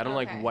kitchen. Like I don't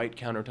Okay. like white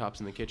countertops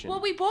in the kitchen.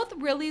 Well, we both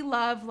really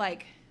love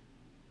like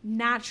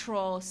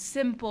natural,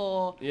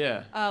 simple,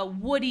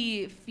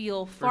 woody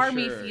feel,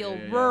 farmy sure. feel,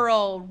 Yeah.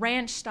 rural,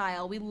 ranch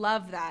style. We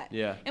love that.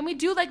 Yeah. And we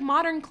do like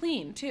modern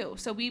clean too.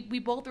 So we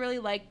both really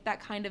like that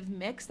kind of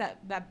mix,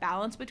 that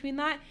balance between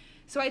that.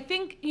 So I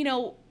think, you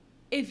know,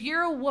 if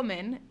you're a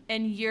woman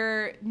and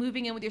you're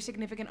moving in with your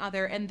significant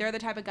other and they're the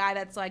type of guy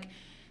that's like,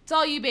 it's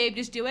all you, babe,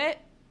 just do it.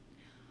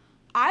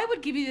 I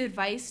would give you the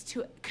advice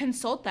to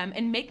consult them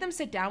and make them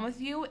sit down with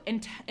you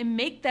and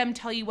make them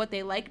tell you what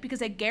they like,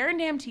 because I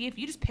guarantee if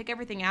you just pick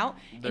everything out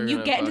and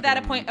you get into that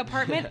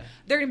apartment,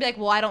 they're going to be like,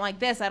 well, I don't like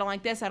this, I don't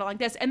like this, I don't like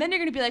this. And then you're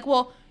going to be like,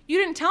 well, you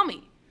didn't tell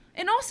me.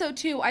 And also,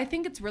 too, I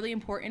think it's really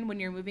important when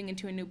you're moving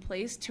into a new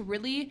place to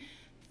really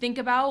think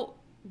about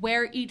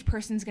where each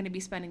person's going to be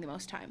spending the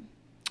most time.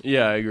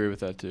 Yeah, I agree with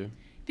that too.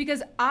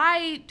 Because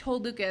I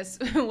told Lucas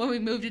when we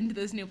moved into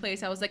this new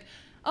place, I was like,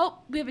 oh,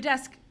 we have a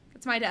desk.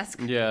 That's my desk.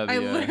 Yeah, I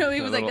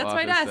literally was like, "That's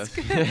my desk."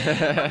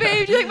 desk.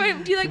 Babe,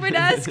 do you like my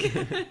desk?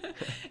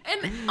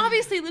 And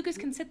obviously, Lucas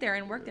can sit there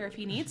and work there if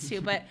he needs to,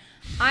 but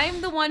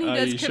I'm the one who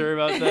does. Are you sure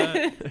about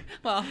that?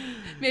 Well,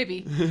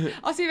 maybe.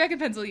 I'll see if I can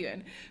pencil you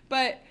in.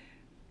 But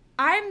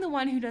I'm the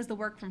one who does the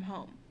work from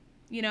home.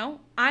 You know,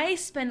 I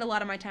spend a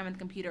lot of my time on the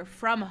computer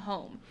from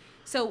home,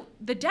 so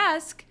the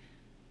desk,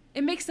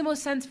 it makes the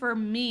most sense for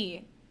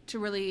me to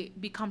really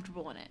be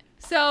comfortable in it.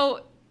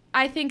 So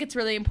I think it's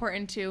really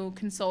important to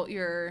consult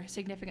your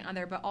significant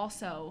other, but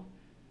also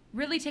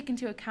really take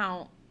into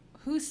account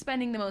who's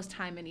spending the most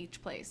time in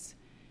each place,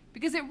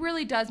 because it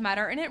really does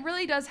matter, and it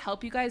really does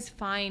help you guys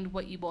find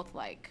what you both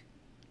like.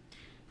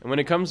 And when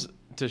it comes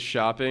to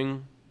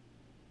shopping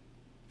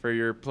for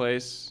your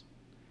place,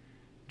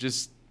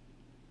 just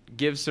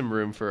give some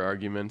room for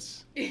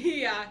arguments.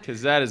 Yeah.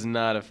 Because that is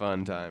not a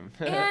fun time.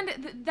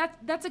 And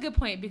that's a good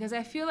point, because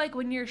I feel like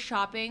when you're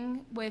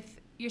shopping with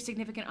your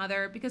significant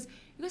other, because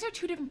you guys are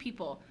two different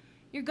people,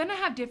 you're gonna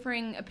have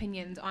differing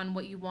opinions on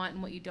what you want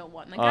and what you don't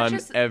want. Like, on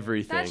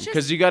everything,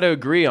 because you got to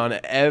agree on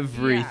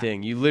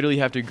everything. Yeah. You literally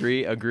have to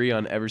agree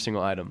on every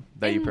single item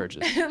that you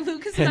purchase.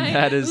 Lucas and I,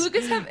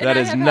 that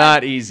is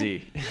not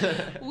easy.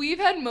 We've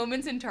had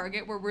moments in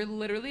Target where we're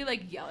literally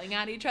like yelling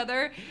at each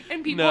other,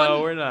 and people.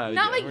 No, we're not.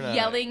 Not like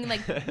yelling,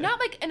 like not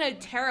like in a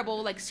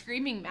terrible like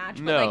screaming match.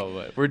 But no,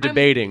 like, we're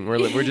debating.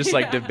 We're just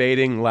like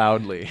debating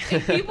loudly.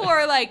 And people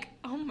are like,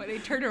 oh my, they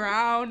turn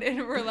around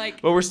and we're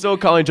like. But we're still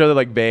calling each other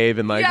like babe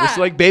and like we're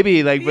still like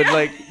baby, like but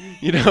like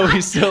you know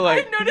we still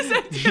like. I noticed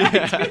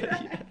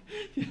that.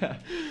 Yeah.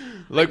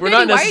 Like we're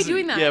not. Why are you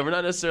doing that? Yeah, we're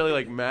not necessarily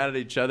like mad at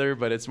each other,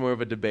 but it's more of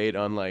a debate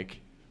on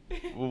like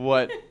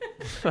what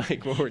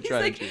we're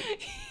trying to.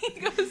 He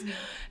goes,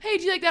 hey,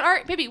 do you like that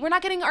art? Baby, we're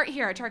not getting art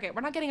here at Target.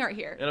 We're not getting art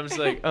here. And I'm just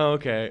like, oh,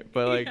 okay.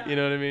 But like, you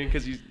know what I mean?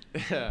 Because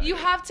you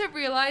have to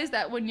realize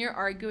that when you're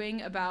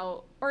arguing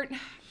about, or I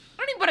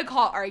don't even want to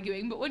call it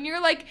arguing, but when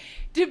you're like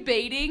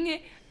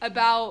debating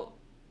about,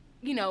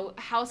 you know,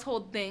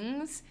 household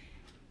things,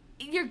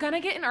 you're gonna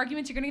get in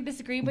arguments, you're gonna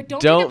disagree, but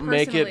don't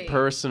make it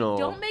personal.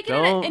 Don't make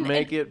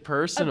it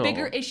personal. A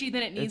bigger issue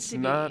than it needs to be.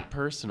 It's not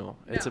personal.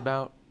 No. It's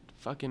about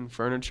fucking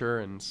furniture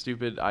and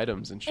stupid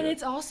items and shit. And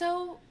it's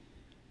also,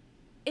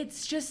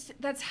 it's just,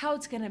 that's how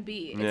it's gonna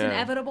be. It's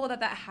inevitable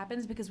that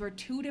happens because we're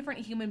two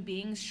different human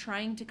beings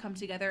trying to come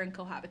together and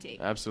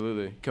cohabitate.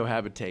 Absolutely.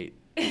 Cohabitate.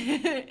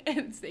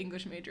 It's the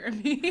English major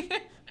in me.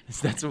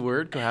 That's a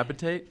word?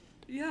 Cohabitate?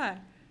 Yeah.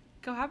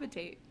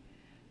 Cohabitate.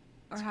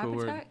 Or that's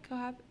habitat?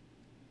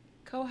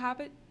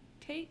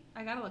 Cohabitate?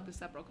 I gotta look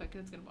this up real quick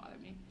because it's gonna bother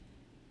me.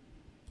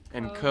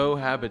 And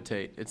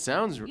cohabitate. It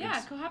sounds...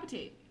 Yeah,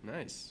 cohabitate.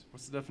 Nice.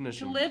 What's the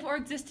definition? To live or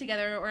exist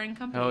together or in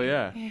company. Hell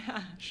yeah.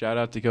 Yeah. Shout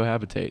out to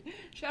cohabitate.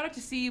 Shout out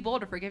to CU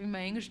Boulder for giving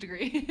my English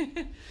degree.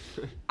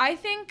 I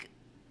think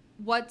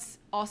what's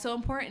also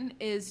important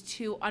is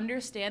to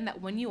understand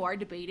that when you are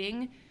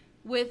debating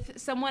with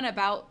someone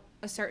about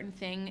a certain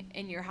thing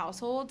in your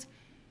household,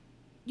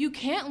 you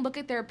can't look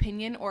at their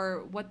opinion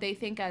or what they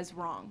think as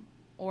wrong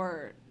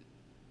or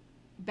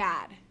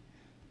bad.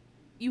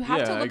 You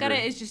have to look at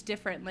it as just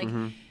different. Like,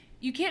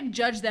 you can't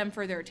judge them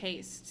for their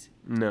taste.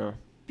 No.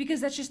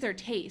 Because that's just their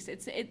taste.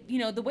 You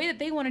know, the way that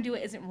they want to do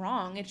it isn't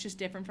wrong. It's just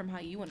different from how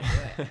you want to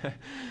do it.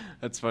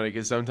 That's funny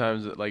because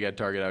sometimes, like at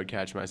Target, I would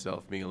catch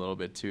myself being a little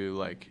bit too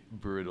like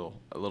brutal,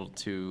 a little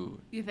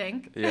too. You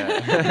think?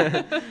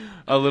 Yeah.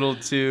 A little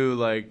too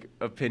like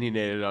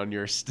opinionated on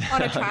your stuff.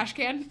 On a trash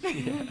can.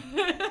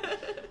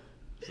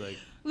 It's like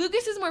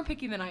Lucas is more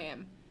picky than I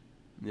am.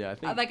 Yeah, I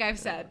think. Like I've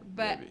said,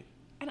 but maybe.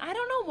 And I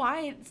don't know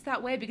why it's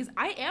that way because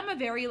I am a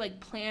very like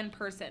planned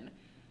person.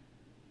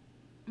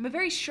 I'm a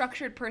very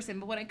structured person,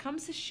 but when it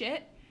comes to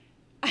shit,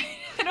 I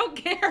don't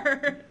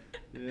care.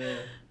 Yeah.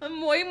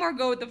 I'm way more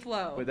go with the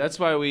flow. But that's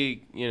why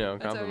we,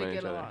 that's compliment why we get each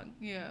other. along.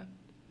 Yeah.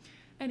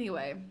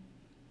 Anyway,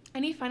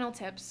 any final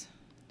tips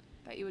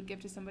that you would give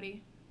to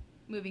somebody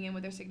moving in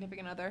with their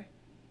significant other?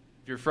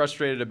 If you're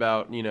frustrated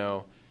about,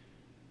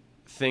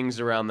 things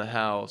around the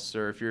house,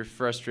 or if you're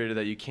frustrated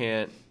that you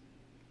can't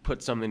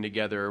put something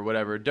together or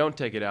whatever, don't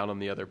take it out on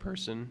the other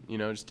person. You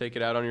know, just take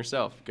it out on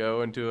yourself.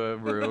 Go into a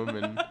room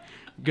and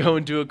go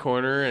into a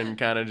corner and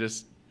kind of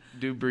just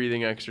do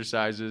breathing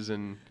exercises,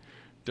 and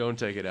don't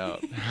take it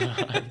out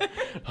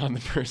on the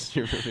person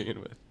you're moving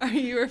in with. Are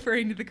you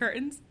referring to the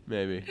curtains?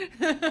 Maybe.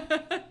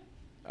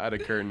 I had a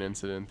curtain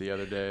incident the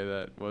other day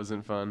that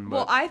wasn't fun. But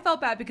Well, I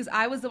felt bad because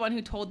I was the one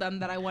who told them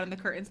that I wanted the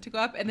curtains to go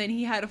up, and then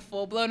he had a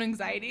full-blown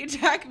anxiety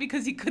attack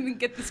because he couldn't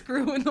get the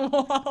screw in the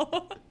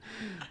wall.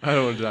 I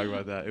don't want to talk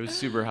about that. It was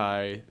super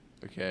high.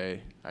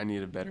 Okay, I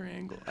need a better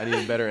angle. I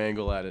need a better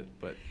angle at it.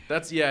 But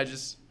that's, yeah,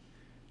 just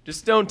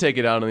don't take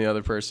it out on the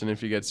other person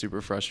if you get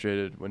super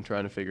frustrated when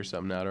trying to figure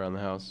something out around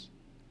the house.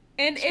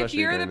 And if Especially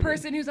you're during the the day.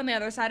 person who's on the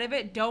other side of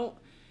it, don't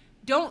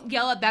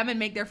yell at them and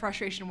make their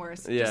frustration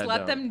worse. Yeah, Just let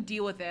don't. them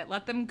deal with it.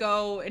 Let them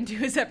go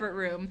into a separate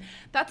room.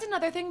 That's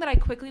another thing that I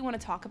quickly want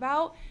to talk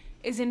about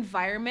is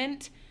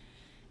environment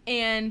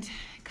and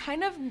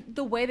kind of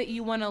the way that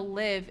you want to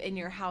live in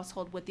your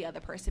household with the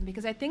other person.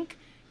 Because I think,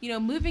 you know,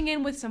 moving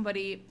in with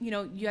somebody, you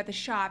know, you have to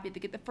shop, you have to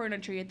get the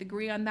furniture, you have to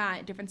agree on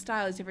that, different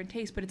styles, different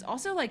tastes, but it's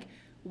also like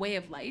way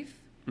of life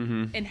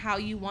and how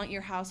you want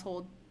your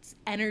household's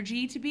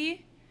energy to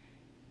be.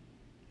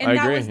 And I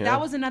that agree, was yeah.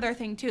 that was another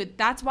thing too.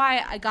 That's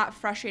why I got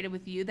frustrated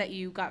with you, that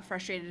you got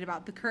frustrated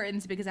about the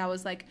curtains, because I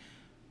was like,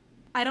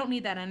 I don't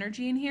need that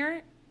energy in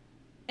here.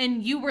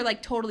 And you were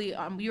like totally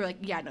you were like,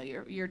 yeah, no,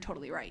 you're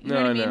totally right. You know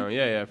what I mean? No,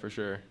 yeah, for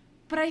sure.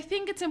 But I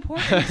think it's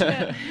important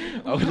to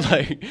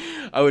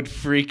I would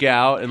freak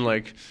out and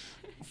like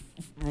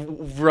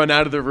run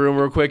out of the room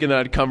real quick, and then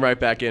I'd come right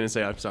back in and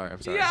say, I'm sorry.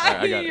 Yeah, All right,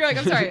 I got you're it. like,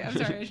 I'm sorry, I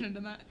shouldn't have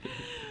done that.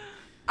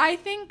 I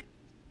think,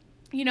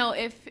 you know,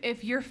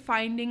 if you're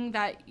finding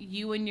that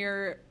you and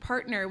your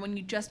partner, when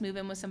you just move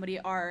in with somebody,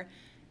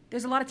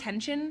 there's a lot of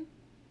tension,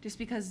 just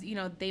because, you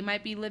know, they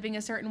might be living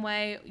a certain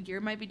way,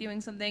 you might be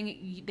doing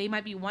something, they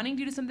might be wanting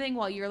to do something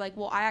while you're like,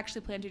 well, I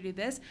actually plan to do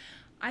this.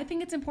 I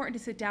think it's important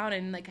to sit down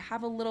and like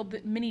have a little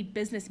bit mini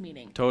business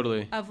meeting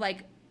Totally. of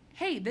like,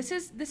 hey, this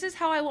is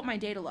how I want my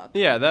day to look.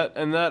 Yeah,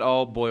 that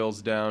all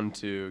boils down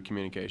to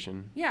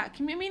communication. Yeah,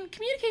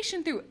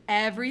 communication through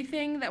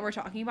everything that we're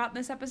talking about in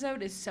this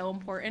episode is so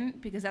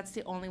important, because that's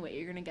the only way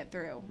you're going to get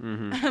through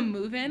a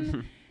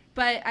move-in.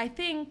 But I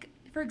think,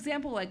 for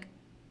example, like,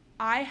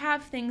 I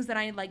have things that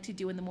I like to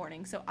do in the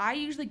morning. So I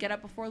usually get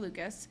up before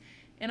Lucas,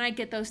 and I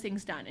get those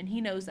things done, and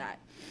he knows that.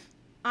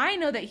 I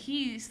know that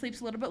he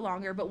sleeps a little bit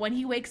longer, but when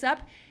he wakes up,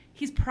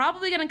 he's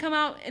probably going to come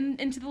out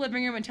into the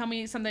living room and tell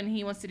me something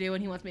he wants to do,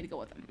 and he wants me to go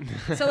with him.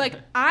 So, like,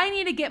 I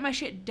need to get my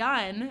shit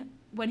done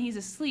when he's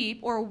asleep,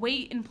 or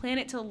wait and plan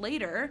it till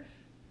later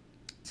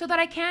so that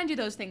I can do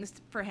those things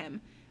for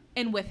him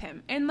and with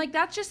him. And, like,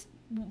 that's just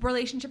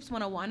relationships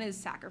 101 is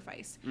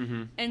sacrifice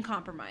and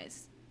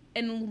compromise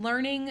and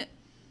learning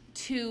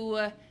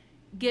to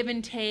give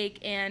and take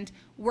and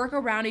work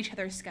around each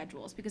other's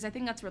schedules, because I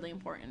think that's really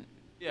important.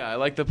 Yeah, I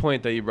like the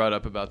point that you brought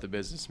up about the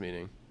business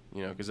meeting,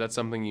 you know, because that's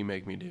something you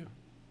make me do.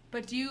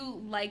 But do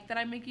you like that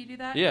I make you do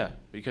that? Yeah,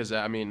 because,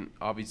 I mean,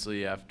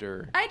 obviously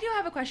after... I do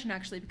have a question,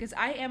 actually, because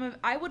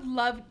I would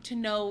love to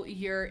know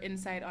your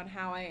insight on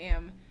how I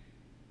am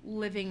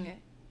living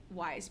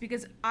wise,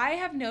 because I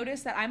have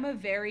noticed that I'm a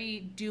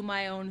very do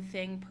my own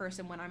thing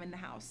person when I'm in the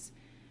house.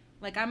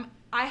 Like,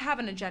 I have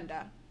an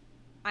agenda.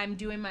 I'm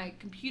doing my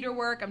computer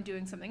work, I'm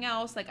doing something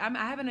else. Like, I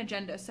have an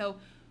agenda. So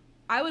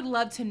I would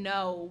love to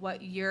know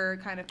what your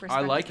kind of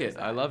perspective I like is it.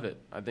 on I love it.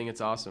 I think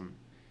it's awesome.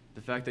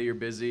 The fact that you're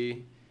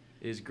busy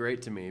is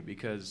great to me,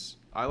 because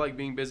I like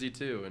being busy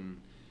too. And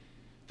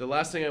the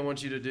last thing I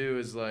want you to do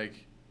is like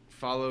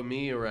follow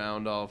me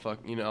around all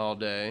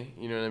day.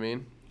 You know what I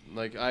mean?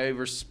 Like, I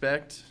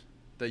respect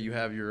that you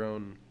have your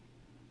own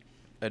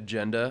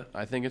agenda.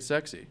 I think it's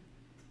sexy.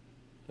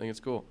 I think it's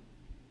cool.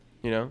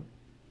 You know?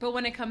 But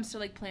when it comes to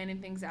like planning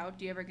things out,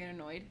 do you ever get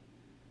annoyed?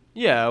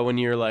 Yeah, when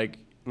you're like,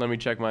 let me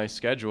check my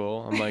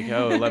schedule. I'm like,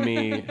 oh,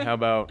 how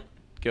about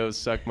go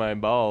suck my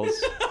balls?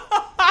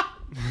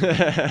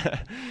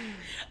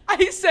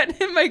 I sent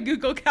him my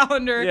Google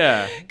Calendar.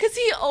 Yeah. Because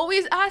he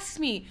always asks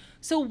me,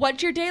 so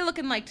what's your day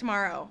looking like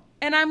tomorrow?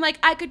 And I'm like,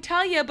 I could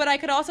tell you, but I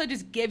could also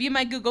just give you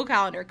my Google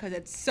Calendar because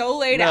it's so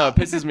laid No, out.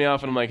 it pisses me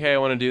off, and I'm like, hey, I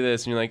want to do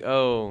this. And you're like,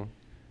 oh,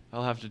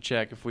 I'll have to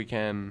check if we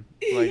can.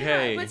 Like, yeah,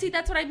 hey. but see,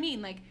 that's what I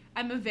mean. Like,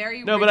 I'm a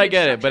very No, but I rigid,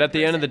 get it. But structured at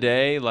the end of the person.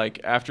 day,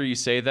 like, after you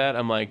say that,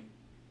 I'm like,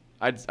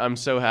 I'm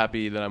so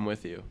happy that I'm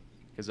with you,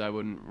 because I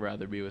wouldn't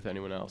rather be with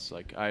anyone else.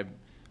 Like, I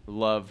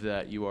love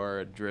that you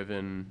are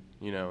driven,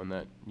 you know, and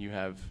that you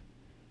have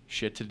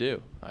shit to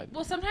do.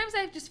 Well, sometimes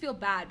I just feel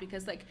bad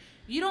because, like,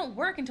 you don't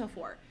work until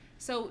 4.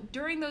 So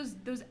during those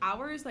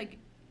hours, like,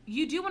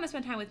 you do want to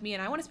spend time with me,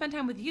 and I want to spend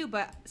time with you,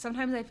 but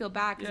sometimes I feel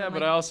bad. Yeah, I'm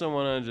but like, I also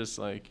want to just,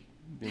 like,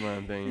 do my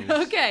own thing.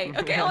 Okay,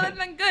 well,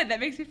 then good.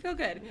 That makes me feel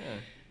good. Yeah.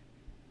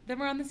 Then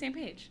we're on the same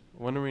page.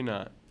 When are we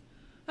not?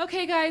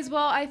 Okay, guys.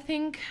 Well, I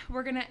think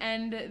we're going to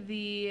end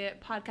the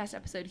podcast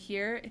episode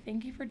here.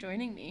 Thank you for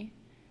joining me.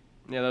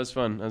 Yeah, that was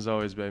fun, as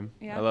always, babe.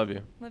 Yeah. I love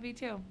you. Love you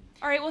too.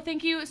 All right, well,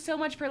 thank you so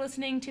much for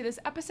listening to this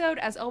episode.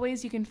 As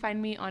always, you can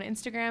find me on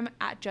Instagram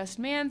at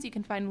JustMans. You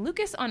can find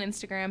Lucas on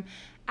Instagram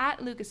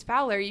at Lucas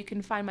Fowler. You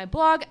can find my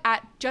blog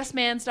at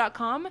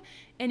justmans.com,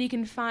 and you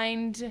can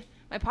find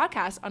my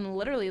podcast on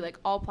literally like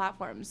all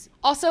platforms.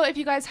 Also, if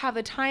you guys have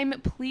the time,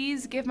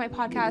 please give my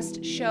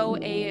podcast show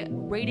a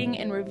rating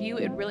and review.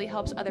 It really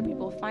helps other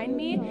people find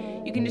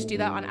me. You can just do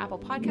that on Apple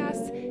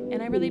Podcasts,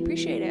 and I really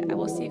appreciate it. I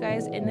will see you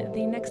guys in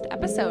the next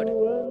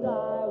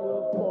episode.